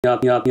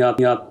Yup. Damn, I'm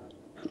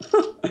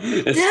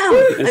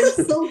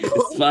so close.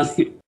 It's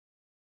funny.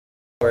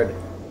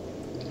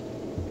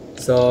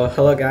 So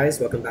hello guys,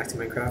 welcome back to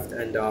Minecraft,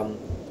 and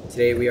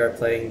today we are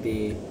playing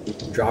the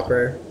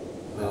Dropper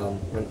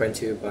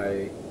 1.2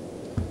 by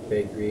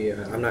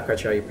Bigre. I'm not quite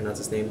sure how you pronounce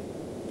his name.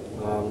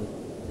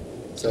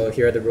 So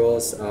here are the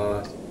rules.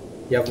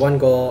 You have one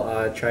goal,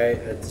 try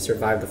to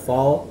survive the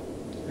fall,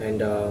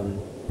 and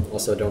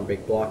also don't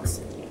break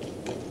blocks.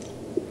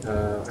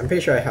 I'm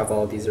pretty sure I have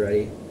all of these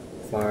already.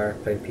 Far,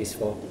 plain,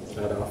 peaceful,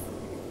 not off.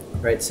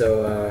 Right,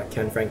 so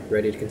Ken, Frank,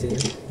 ready to continue?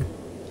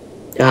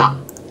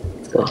 Yeah.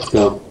 Let's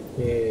go.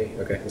 Yay.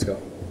 Okay, let's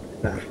go.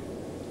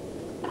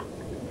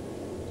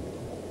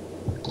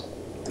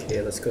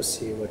 Okay, let's go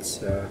see what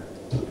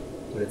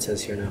it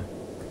says here now.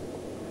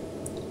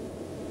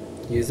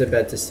 Use the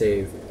bed to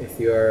save. If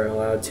you are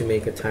allowed to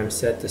make a time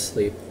set to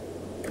sleep.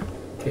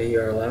 Okay, you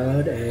are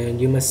allowed,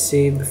 and you must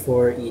save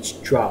before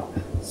each drop.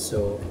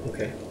 So,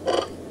 okay.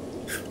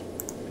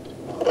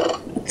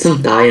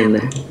 Some dye in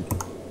there.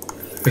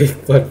 Wait,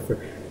 what?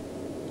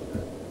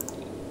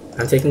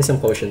 I'm taking some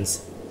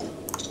potions.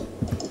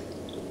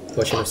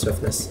 Potion of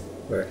swiftness.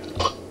 Where?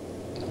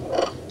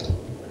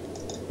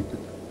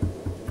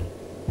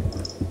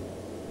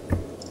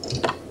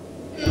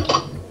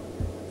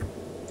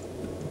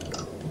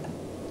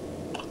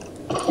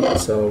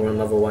 So we're on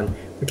level 1.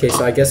 Okay,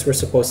 so I guess we're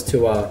supposed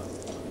to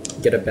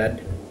get a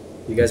bed.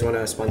 You guys want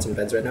to spawn some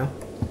beds right now?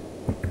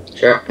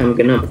 Sure, I'm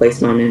gonna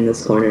place mine in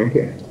this corner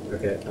here.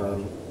 Okay,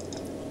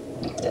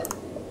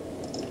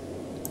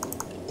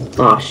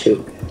 Oh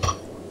shoot.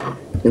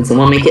 Can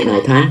someone make it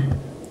nighttime?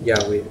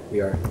 yeah, we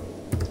are.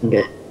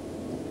 Okay.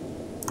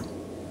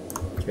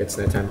 Okay, it's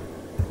nighttime.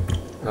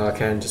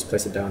 Can just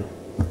place it down.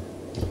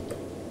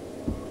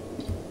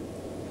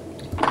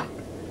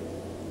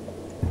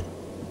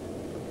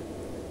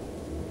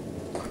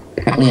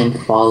 Apparently I'm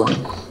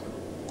falling.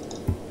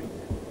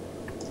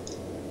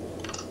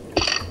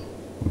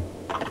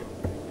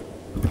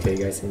 Okay,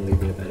 you guys can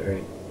leave me a bed,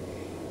 right?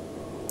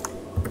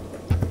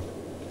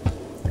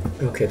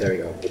 Okay, there we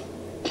go.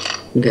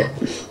 Okay.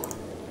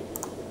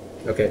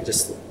 Okay,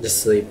 just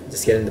sleep.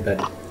 Just get in the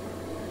bed.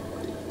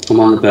 I'm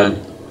on the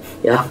bed.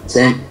 Yeah,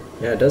 same.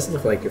 Yeah, it does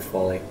look like you're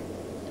falling.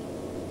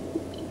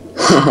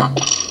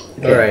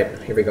 Okay.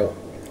 Alright, here we go.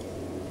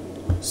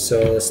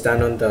 So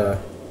stand on the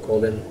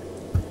golden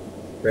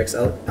bricks.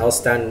 I'll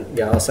stand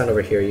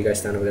over here, you guys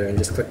stand over there, and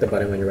just click the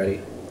button when you're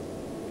ready.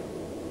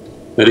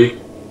 Ready?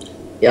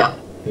 Yeah.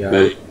 Yeah.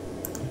 Ready.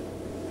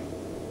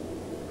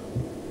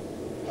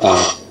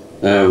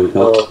 There we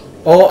go.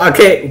 Oh,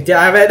 okay,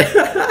 damn it!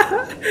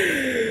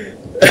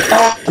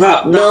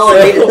 Crap! No, I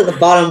made it to the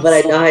bottom, but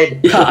I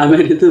died. Yeah, I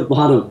made it to the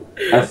bottom.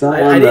 I fell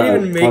I on didn't the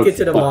even make it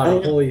to the spot.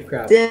 bottom, holy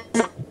crap. Damn.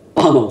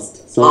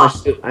 Almost. So, Oh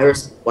shoot,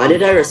 why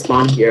did I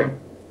respawn here?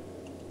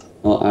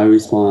 I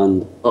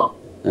respawned. Oh,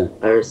 I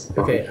respawned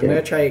Okay, I'm here.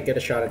 gonna try to get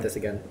a shot at this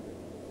again.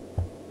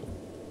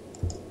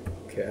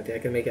 Okay, I think I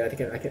can make it,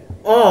 I can.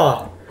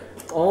 Oh!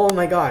 Oh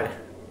my god.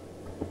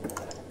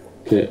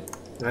 Okay.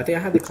 I think I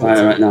have the Try it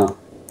cloud. right now.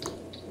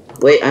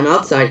 Wait, I'm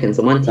outside. Can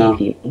someone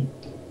TP me?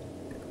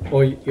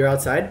 Oh, you're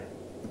outside?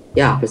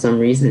 Yeah, for some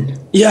reason.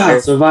 Yeah,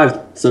 survived.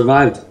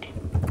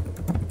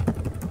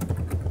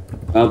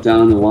 Fell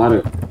down in the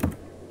water.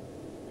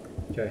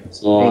 Okay.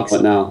 So, Thanks.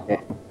 what now?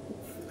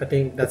 I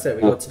think that's it,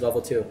 we go to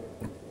level 2.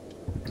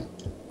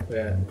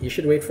 Yeah, you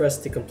should wait for us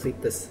to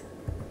complete this.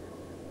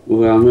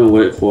 Well, I'm gonna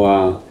wait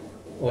for,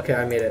 Okay,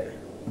 I made it.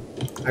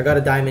 I got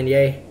a diamond,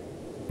 yay.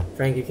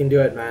 Frank, you can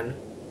do it, man.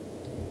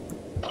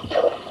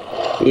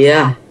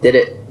 Yeah, did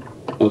it.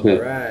 okay.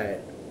 Alright.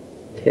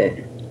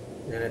 Okay.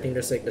 And I think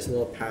there's like this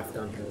little path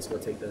down here. Let's go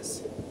take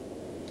this.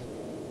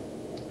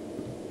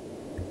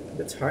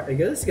 It's hard. I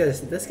guess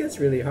this gets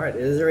really hard.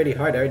 It is already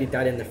hard. I already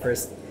died in the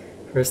first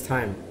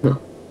time.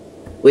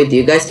 Wait, do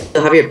you guys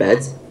still have your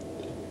beds?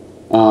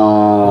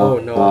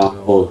 Oh, no,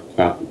 no. Oh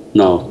crap.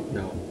 No.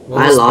 No.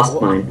 I lost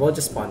mine. We'll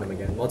just spawn them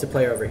again.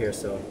 Multiplayer over here,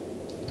 so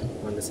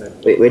on this side.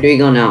 Wait, where do we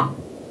go now?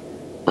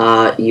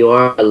 You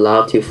are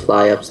allowed to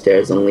fly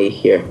upstairs only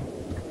here.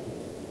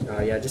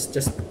 Yeah, just.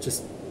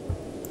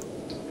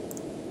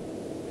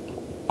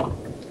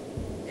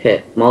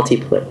 Okay,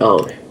 multiplayer.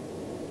 Oh,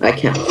 I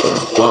can't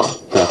fly. Well,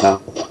 the hell?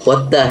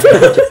 What the heck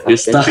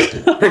just You're happened?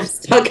 stuck. I'm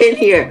stuck in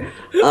here.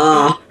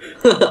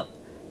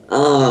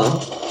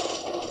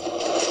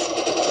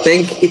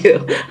 Thank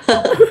you.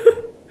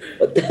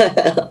 What the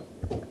hell?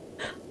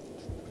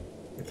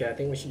 Okay, I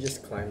think we should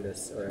just climb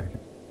this. Or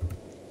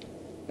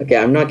Okay,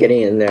 I'm not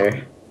getting in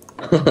there.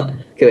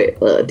 Okay,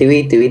 wait. Do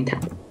we?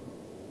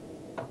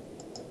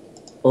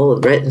 Oh,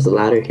 right. There's a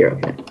ladder here.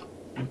 Okay.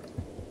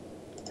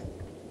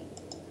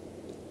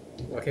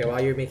 okay,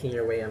 while you're making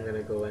your way, I'm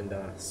gonna go and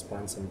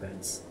spawn some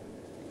beds.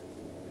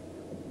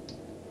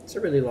 It's a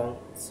really long.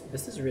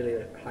 This is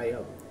really high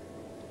up.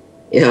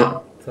 Yeah.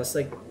 Plus,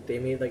 like, they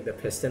made, like, the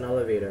piston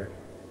elevator.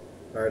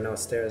 Or, no,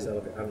 stairs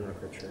elevator. I'm not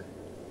quite sure.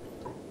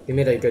 They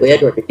made a good... Wait,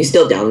 Edward, are you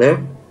still down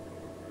there?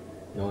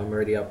 No, I'm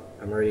already up.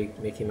 I'm already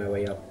making my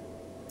way up.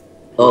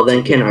 Oh,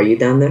 then Ken, are you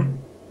down there?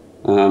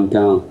 I'm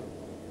down.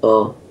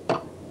 Oh.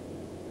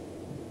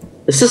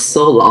 This is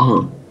so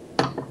long.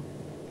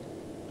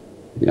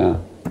 Yeah.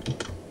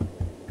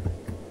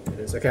 It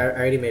is. Okay, I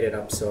already made it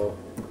up, so...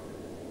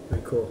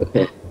 Alright, cool.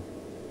 Okay.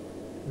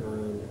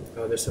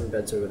 Oh, there's some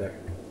beds over there.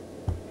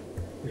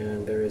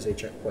 And there is a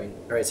checkpoint.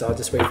 Alright, so I'll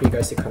just wait for you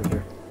guys to come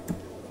here.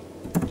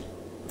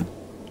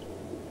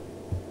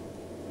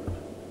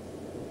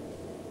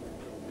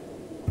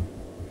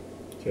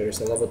 Okay,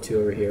 there's a level 2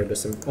 over here.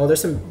 There's some... Oh,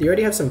 there's some... You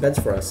already have some beds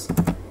for us.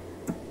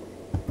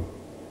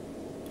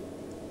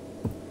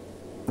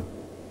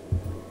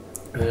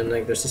 And,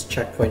 like, there's this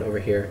checkpoint over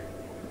here.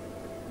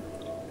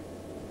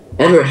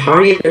 Edward, how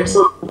are you? They're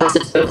so fast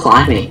at still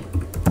climbing.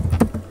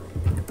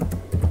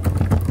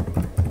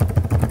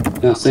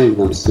 Yeah, same.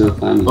 I'm still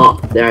climbing. Oh,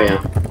 there I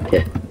am.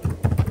 Okay.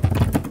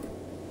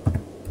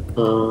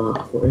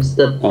 Where's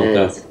the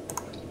bed?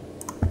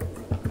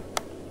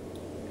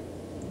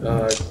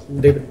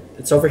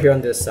 It's over here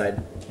on this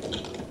side.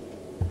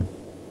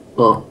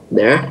 Oh,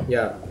 there?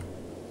 Yeah.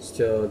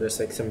 Still, there's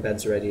like some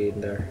beds ready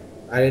in there.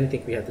 I didn't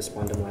think we had to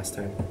spawn them last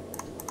time.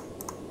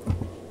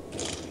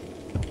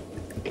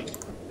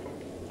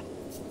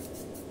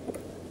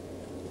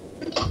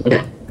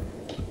 Okay.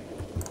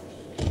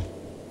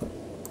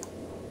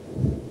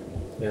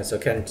 Yeah, so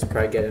Ken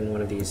probably get in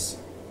one of these.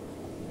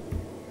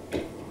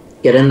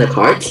 Get in the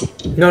cart?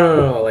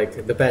 No,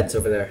 like the beds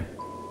over there.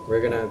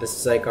 We're gonna, this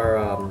is like our,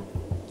 I'm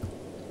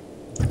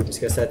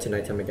just gonna set it to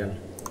nighttime again.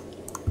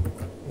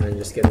 And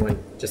just get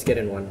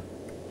in one.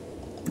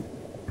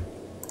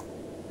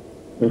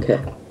 Okay.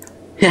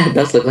 Yeah, it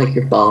does look like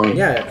you're falling.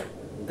 Yeah,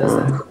 it does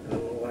that. I don't know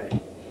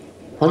why.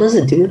 How does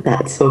it do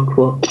that? It's so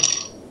cool.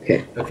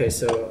 Okay. Okay,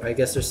 so I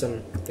guess there's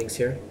some things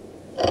here.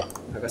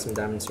 I got some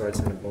diamond swords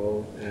and a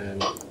bow,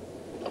 and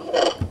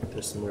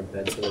there's some more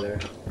beds over there.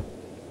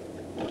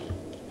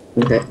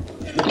 Okay.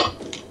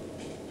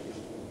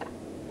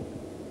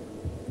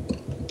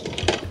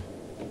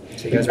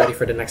 So you guys ready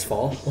for the next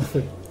fall?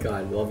 Oh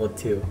god, level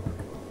 2.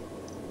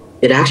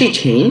 It actually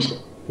changed?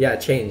 Yeah,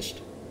 it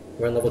changed.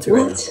 We're on level 2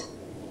 right What?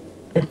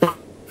 I thought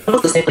it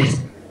was the same place.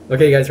 now.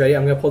 Okay, you guys ready?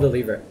 I'm gonna pull the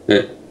lever.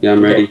 Okay. Yeah,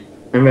 I'm ready.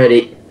 I'm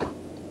ready.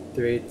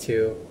 3,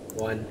 2,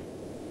 1.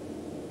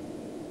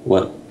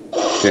 What?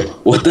 Okay.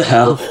 What the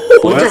hell?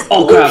 What the-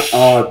 Oh crap!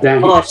 Oh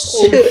dang! Oh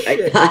shoot, I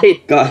shit.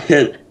 died. Got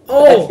hit. I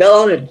Oh!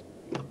 fell on it.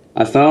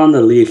 I fell on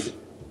the leaf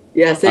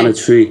Yeah, on same. a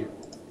tree.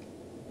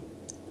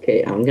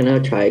 Okay, I'm gonna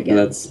try again.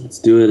 Let's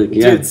do it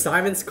again. Dude,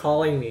 Simon's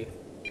calling me.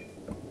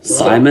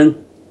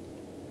 Simon?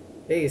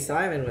 Hey,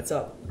 Simon, what's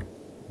up?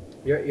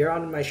 You're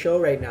on my show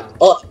right now.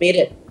 Oh, I made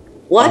it.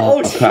 What? Oh,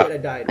 Oh shit, crap. I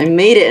died. I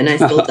made it and I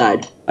still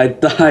died. I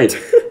died.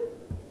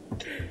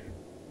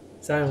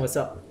 Simon, what's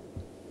up?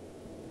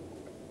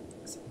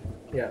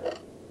 Yeah.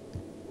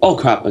 Oh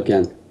crap!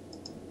 Again.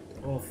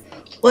 Oh,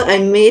 What? I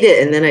made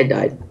it and then I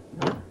died.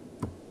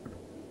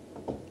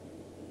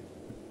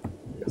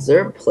 Is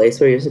there a place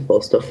where you're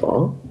supposed to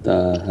fall?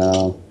 The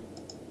hell.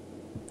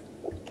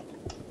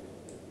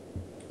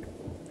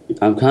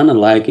 I'm kind of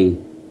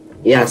lagging.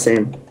 Yeah,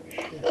 same.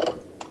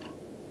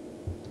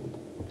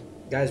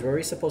 guys, where are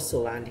we supposed to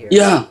land here?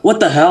 Yeah. What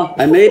the hell?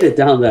 I made it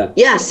down there.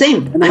 Yeah,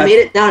 same. And I I- made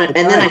it down and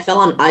then I died. fell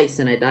on ice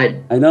and I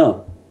died. I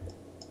know.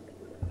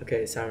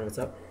 Okay, Simon, what's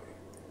up?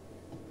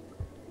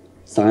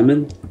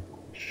 Simon.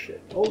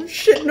 Shit. Oh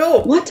shit, no!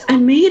 What? I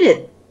made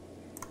it.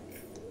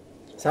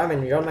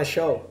 Simon, you're on my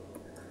show.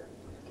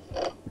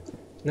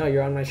 No,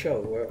 you're on my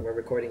show. We're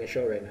recording a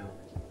show right now.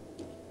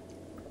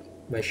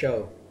 My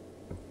show.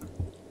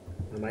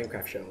 My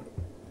Minecraft show.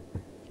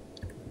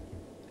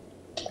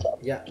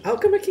 Yeah, how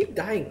come I keep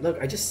dying? Look,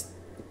 I just...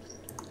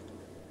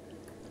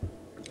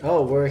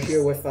 Oh, we're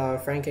here with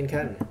Frank and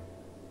Ken.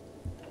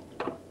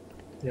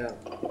 Yeah.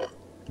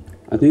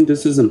 I think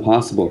this is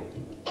impossible.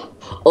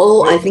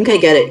 Oh, I think I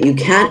get it. You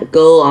can't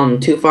go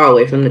too far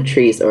away from the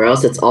trees or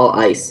else it's all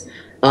ice.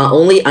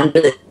 Only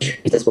under the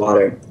trees is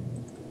water.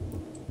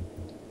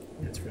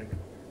 That's Frank.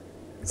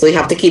 So you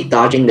have to keep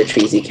dodging the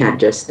trees. You can't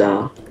just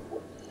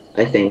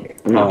I think.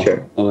 I'm not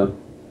sure. Okay.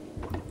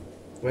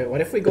 Wait,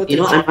 what if we go to... You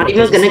know, I'm not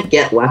even gonna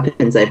get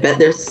weapons. I bet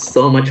there's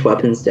so much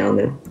weapons down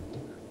there.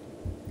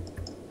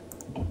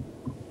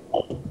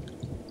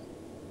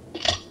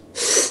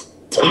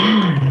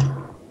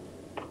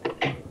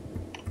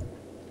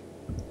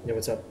 Yeah,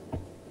 what's up?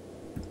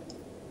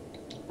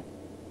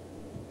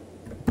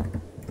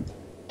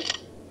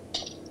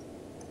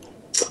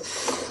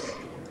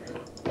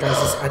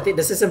 Guys, I think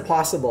this is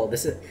impossible.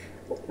 This is...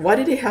 Why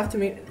did he have to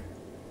make...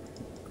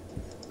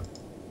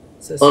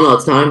 Oh no,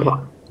 it's not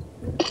impossible.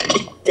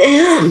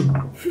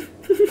 Damn!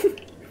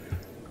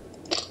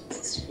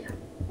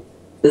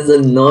 This is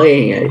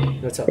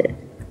annoying. What's up?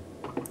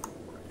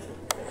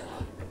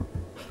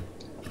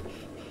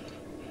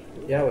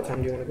 Yeah, what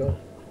time do you want to go?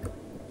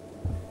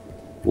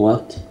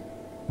 What?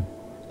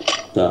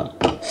 The.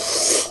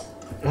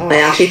 Oh, I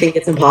actually think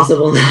it's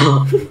impossible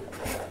now.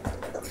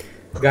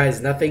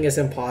 guys, nothing is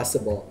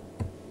impossible.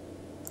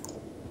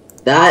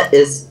 That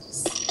is.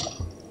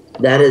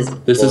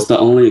 This is the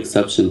only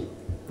exception.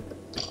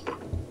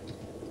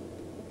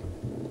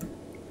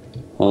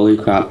 Holy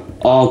crap.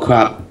 Oh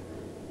crap!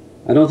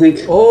 I don't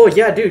think. Oh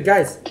yeah, dude,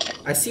 guys,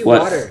 I see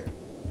What? water.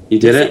 You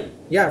did it?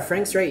 Yeah,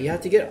 Frank's right. You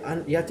have to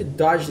you have to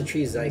dodge the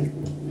trees, like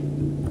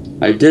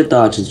I did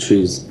dodge the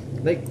trees.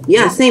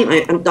 Yeah, same.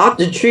 I dodged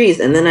the trees,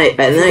 and then I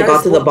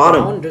got to the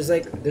bottom. Down, there's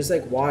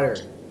like water.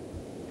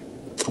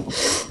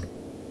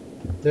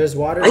 There's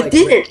water. I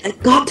did it. I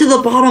got to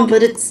the bottom,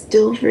 but it's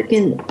still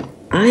freaking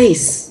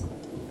ice.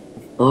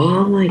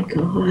 Oh my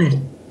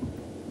god.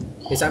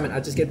 Hey Simon,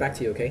 I'll just get back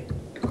to you, okay?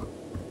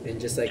 In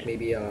just like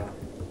maybe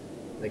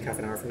like half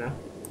an hour from now.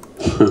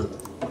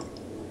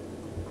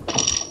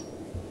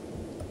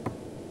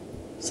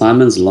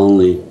 Simon's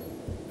lonely.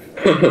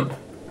 Huh?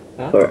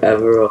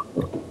 Forever.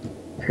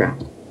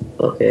 Crap.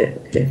 Okay.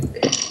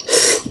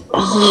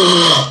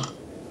 Oh.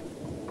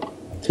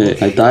 Okay,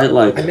 I died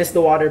like I missed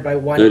the water by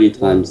 30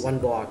 times. one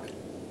block.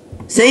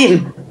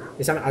 Same.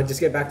 Hey Simon, I'll just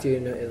get back to you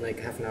in like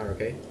half an hour,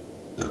 okay?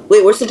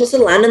 Wait, we're supposed to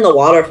land in the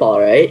waterfall,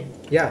 right?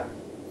 Yeah.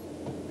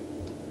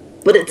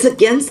 But it's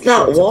against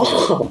that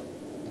wall.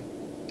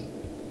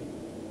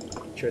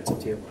 Sure, it's up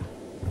to you.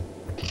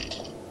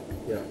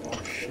 Yeah.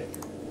 Oh shit.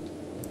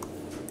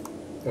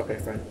 Okay,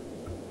 fine.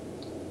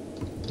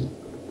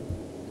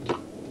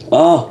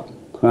 Oh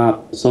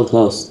crap! So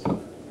close.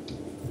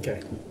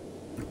 Okay.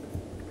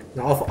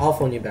 No, I'll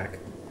phone you back.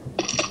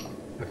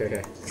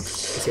 Okay.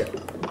 Let's get.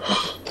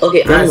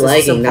 Okay, Guys, I'm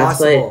lagging. That's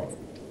why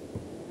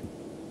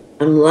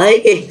I'm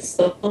lagging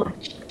so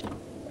much.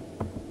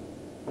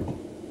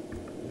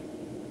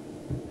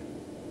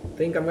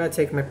 I think I'm gonna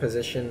take my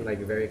position like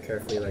very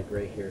carefully, like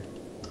right here.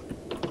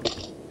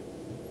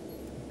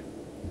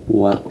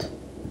 What?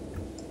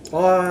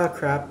 Oh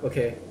crap.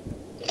 Okay.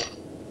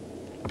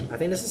 I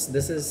think this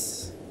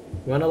is.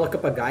 You wanna look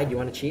up a guide? You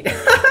wanna cheat?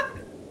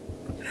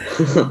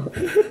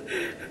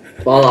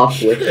 Fall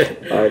off which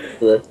part of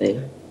the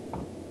thing?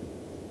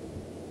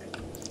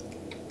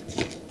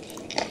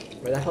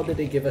 Where the hell did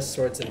they give us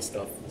swords and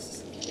stuff?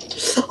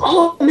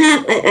 Oh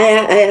man,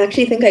 I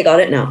actually think I got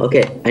it now.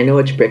 Okay, I know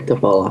which brick to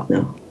fall off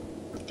now.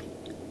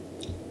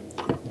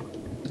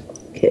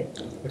 Okay.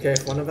 Okay,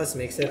 if one of us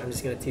makes it, I'm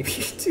just gonna TP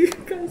you two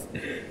guys.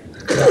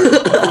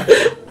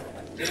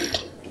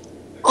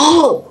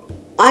 Oh!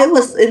 I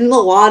was in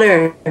the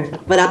water,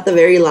 but at the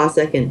very last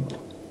second.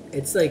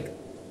 It's like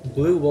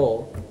blue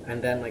wool,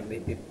 and then like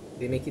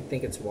they make you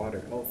think it's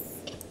water. Oh.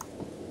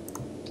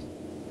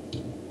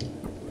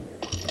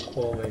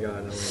 Oh my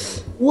god.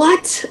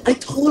 What? I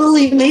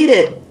totally made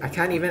it. I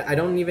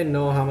don't even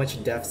know how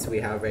much depths we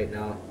have right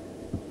now.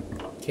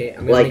 Okay,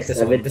 I'm gonna Like make this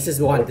 7. one. This is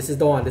the one. This is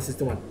the one. This is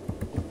the one.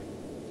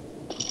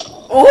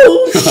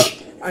 Oh!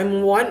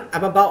 I'm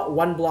about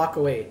 1 block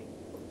away.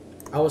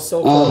 I was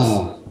so close.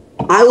 Oh.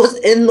 I was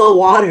in the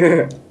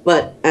water,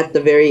 but at the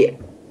very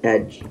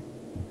edge.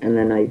 And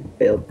then I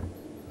failed.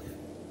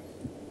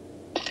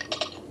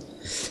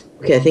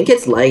 Okay, I think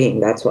it's lagging,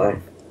 that's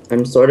why.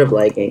 I'm sort of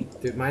lagging.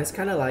 Dude, mine's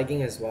kind of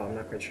lagging as well. I'm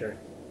not quite sure.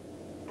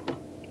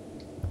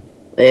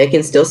 I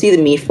can still see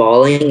me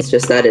falling, it's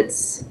just that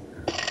it's...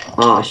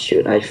 Oh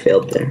shoot, I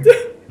failed there.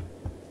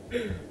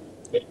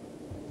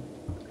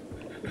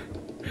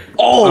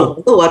 Oh!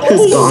 The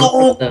weapon's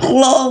gone. So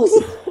close!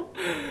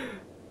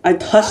 I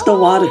touched the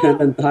water and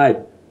then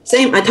died.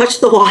 Same, I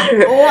touched the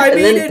water. Oh, I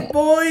made then... it,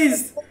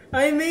 boys!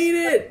 I made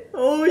it!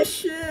 Oh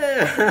shit!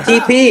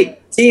 TP!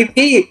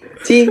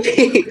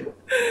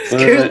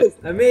 Screw this.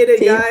 I made it,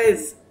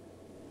 guys!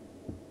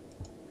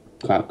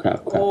 Crap.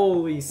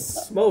 Holy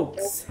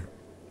smokes!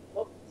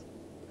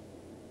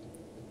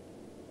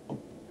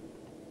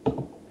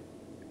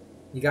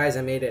 You guys,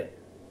 I made it.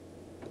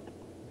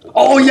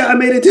 Oh yeah, I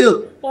made it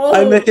too! Oh.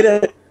 I made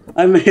it!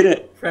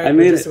 Frank, I made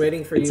we're it. just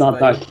waiting for It's you, not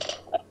buddy. dark.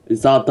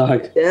 It's not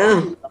dark.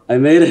 Yeah. I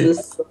made it.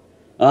 This...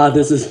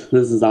 This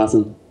is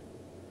awesome.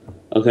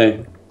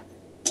 Okay.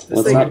 It's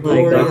What's like a up?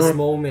 glorious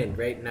moment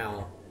right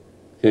now.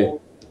 Okay.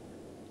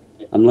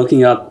 I'm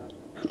looking up.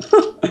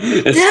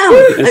 Damn!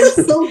 I'm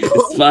so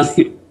close. It's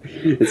funny.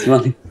 It's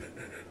funny.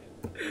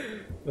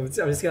 I'm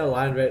just gonna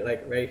land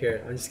right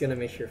here. I'm just gonna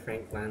make sure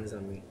Frank lands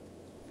on me.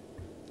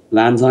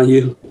 Lands on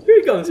you. Here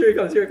he comes!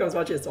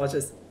 Watch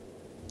this.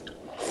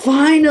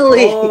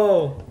 Finally!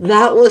 Oh!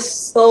 That was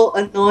so Oh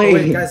annoying.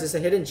 wait, guys, there's a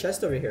hidden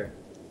chest over here.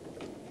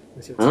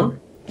 Let's see what's Huh? over.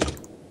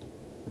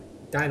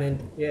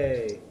 Diamond!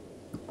 Yay!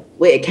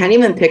 Wait, I can't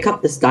even pick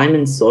up this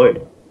diamond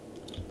sword.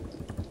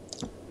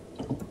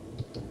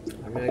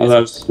 Okay,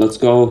 let's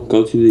go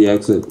to the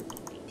exit.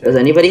 Does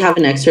anybody have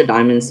an extra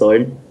diamond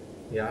sword?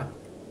 Yeah.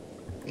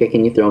 Okay,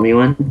 can you throw me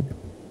one?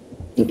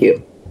 Thank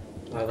you.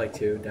 I like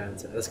 2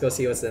 diamonds. Let's go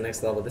see what's the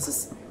next level. This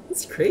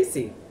is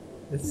crazy.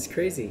 This is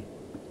crazy.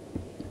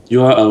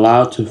 You are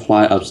allowed to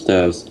fly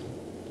upstairs.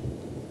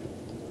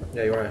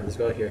 Yeah, you are. Let's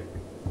go here.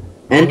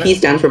 MP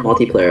stands for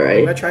multiplayer, I'm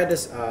right? gonna try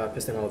this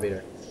piston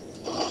elevator.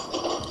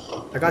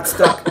 I got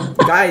stuck.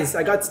 Guys,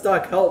 I got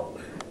stuck. Help.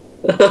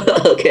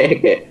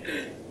 Okay.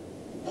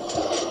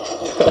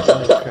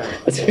 Oh,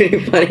 crap. That's pretty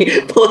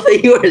funny. Both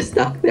of you are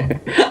stuck there.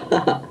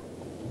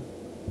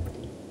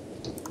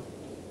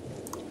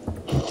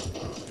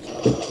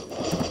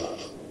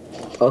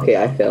 Okay,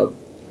 I failed.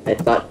 I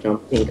thought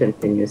jumping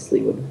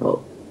continuously would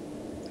help.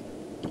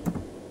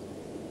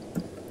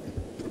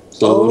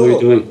 So what are we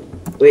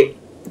doing? Wait,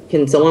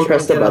 can someone Trying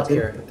press to the get up button?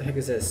 here. What the heck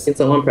is this? Can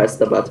someone press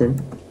the button?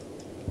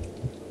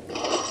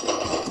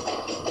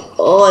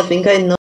 Oh, I think I know.